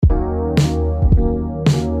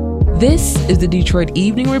This is the Detroit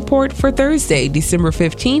Evening Report for Thursday, December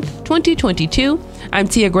 15th, 2022. I'm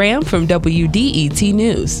Tia Graham from WDET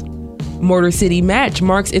News. Motor City Match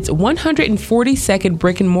marks its 142nd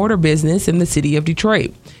brick-and-mortar business in the city of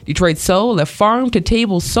Detroit. Detroit Soul, a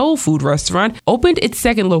farm-to-table soul food restaurant, opened its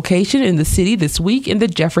second location in the city this week in the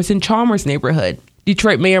Jefferson-Chalmers neighborhood.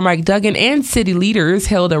 Detroit Mayor Mike Duggan and city leaders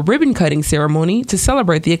held a ribbon-cutting ceremony to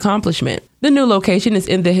celebrate the accomplishment. The new location is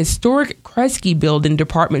in the historic Kresge Building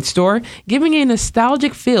department store, giving a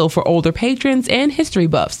nostalgic feel for older patrons and history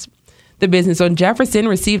buffs. The business on Jefferson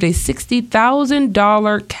received a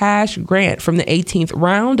 $60,000 cash grant from the 18th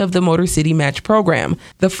round of the Motor City Match program.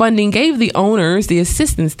 The funding gave the owners the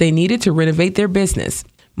assistance they needed to renovate their business.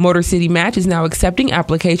 Motor City Match is now accepting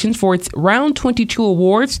applications for its Round 22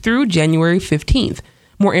 awards through January 15th.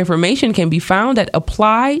 More information can be found at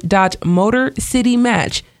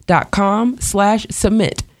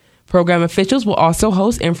apply.motorcitymatch.com/submit. Program officials will also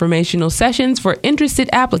host informational sessions for interested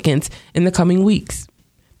applicants in the coming weeks.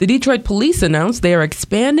 The Detroit Police announced they are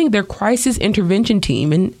expanding their crisis intervention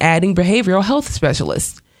team and adding behavioral health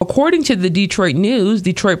specialists. According to the Detroit News,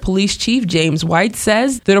 Detroit Police Chief James White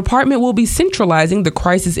says the department will be centralizing the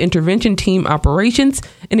crisis intervention team operations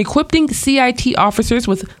and equipping CIT officers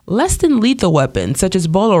with less than lethal weapons such as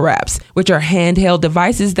bolo wraps, which are handheld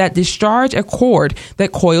devices that discharge a cord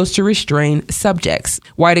that coils to restrain subjects.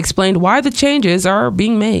 White explained why the changes are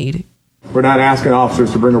being made. We're not asking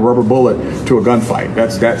officers to bring a rubber bullet to a gunfight.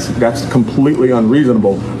 That's completely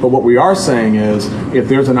unreasonable. But what we are saying is if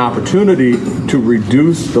there's an opportunity to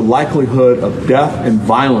reduce the likelihood of death and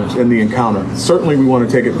violence in the encounter, certainly we want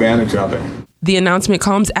to take advantage of it. The announcement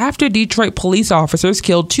comes after Detroit police officers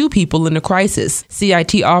killed 2 people in a crisis.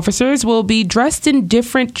 CIT officers will be dressed in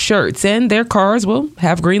different shirts and their cars will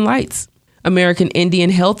have green lights. American Indian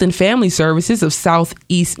Health and Family Services of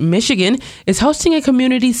Southeast Michigan is hosting a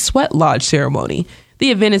community sweat lodge ceremony. The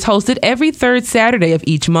event is hosted every third Saturday of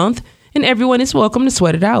each month, and everyone is welcome to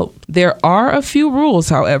sweat it out. There are a few rules,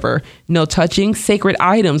 however. No touching sacred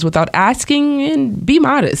items without asking, and be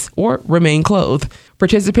modest or remain clothed.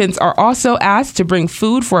 Participants are also asked to bring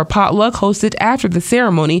food for a potluck hosted after the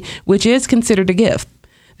ceremony, which is considered a gift.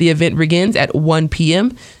 The event begins at 1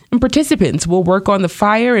 p.m., and participants will work on the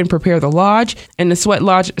fire and prepare the lodge, and the sweat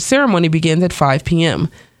lodge ceremony begins at 5 p.m.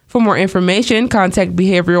 For more information, contact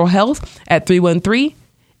Behavioral Health at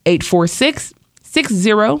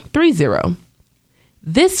 313-846-6030.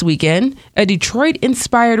 This weekend, a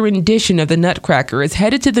Detroit-inspired rendition of the Nutcracker is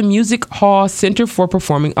headed to the Music Hall Center for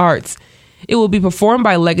Performing Arts. It will be performed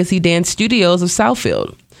by Legacy Dance Studios of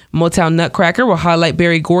Southfield. Motown Nutcracker will highlight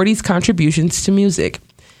Berry Gordy's contributions to music.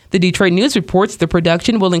 The Detroit News reports the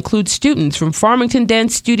production will include students from Farmington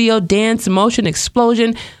Dance Studio, Dance Motion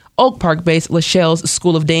Explosion, Oak Park-based Lachelle's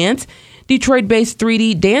School of Dance, Detroit-based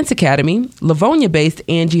 3D Dance Academy, Livonia-based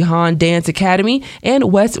Angie Hahn Dance Academy,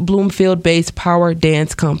 and West Bloomfield-based Power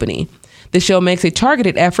Dance Company. The show makes a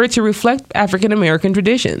targeted effort to reflect African-American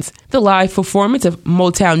traditions. The live performance of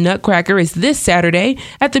Motown Nutcracker is this Saturday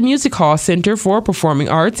at the Music Hall Center for Performing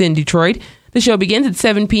Arts in Detroit. The show begins at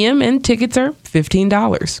 7 p.m. and tickets are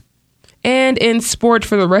 $15. And in sport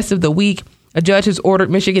for the rest of the week, a judge has ordered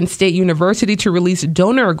Michigan State University to release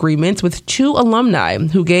donor agreements with 2 alumni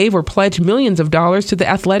who gave or pledged millions of dollars to the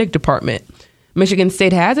athletic department. Michigan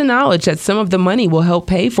State has acknowledged that some of the money will help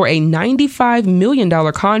pay for a $95 million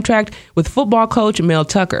contract with football coach Mel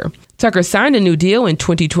Tucker. Tucker signed a new deal in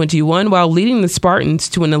 2021 while leading the Spartans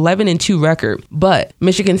to an 11-2 record. But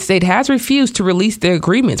Michigan State has refused to release their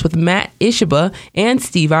agreements with Matt Ishaba and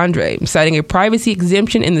Steve Andre, citing a privacy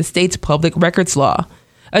exemption in the state's public records law.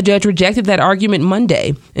 A judge rejected that argument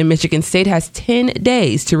Monday, and Michigan State has 10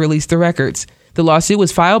 days to release the records. The lawsuit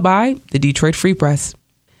was filed by the Detroit Free Press.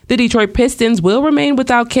 The Detroit Pistons will remain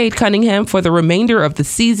without Cade Cunningham for the remainder of the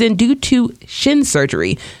season due to shin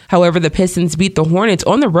surgery. However, the Pistons beat the Hornets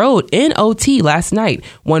on the road in OT last night,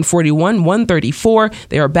 141-134.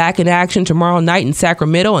 They are back in action tomorrow night in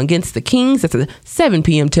Sacramento against the Kings. That's a 7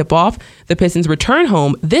 p.m. tip-off. The Pistons return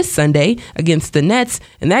home this Sunday against the Nets,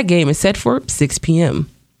 and that game is set for 6 p.m.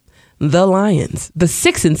 The Lions, the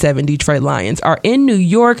 6-7 Detroit Lions, are in New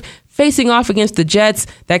York facing off against the Jets.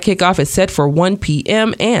 That kickoff is set for 1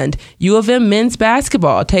 p.m. and U of M men's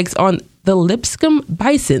basketball takes on the Lipscomb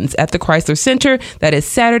Bisons at the Chrysler Center. That is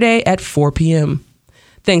Saturday at 4 p.m.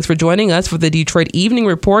 Thanks for joining us for the Detroit Evening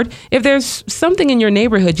Report. If there's something in your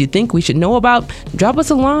neighborhood you think we should know about, drop us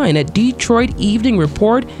a line at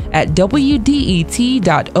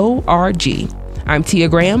DetroitEveningReport@WDET.org. I'm Tia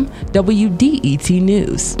Graham, WDET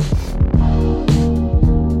News.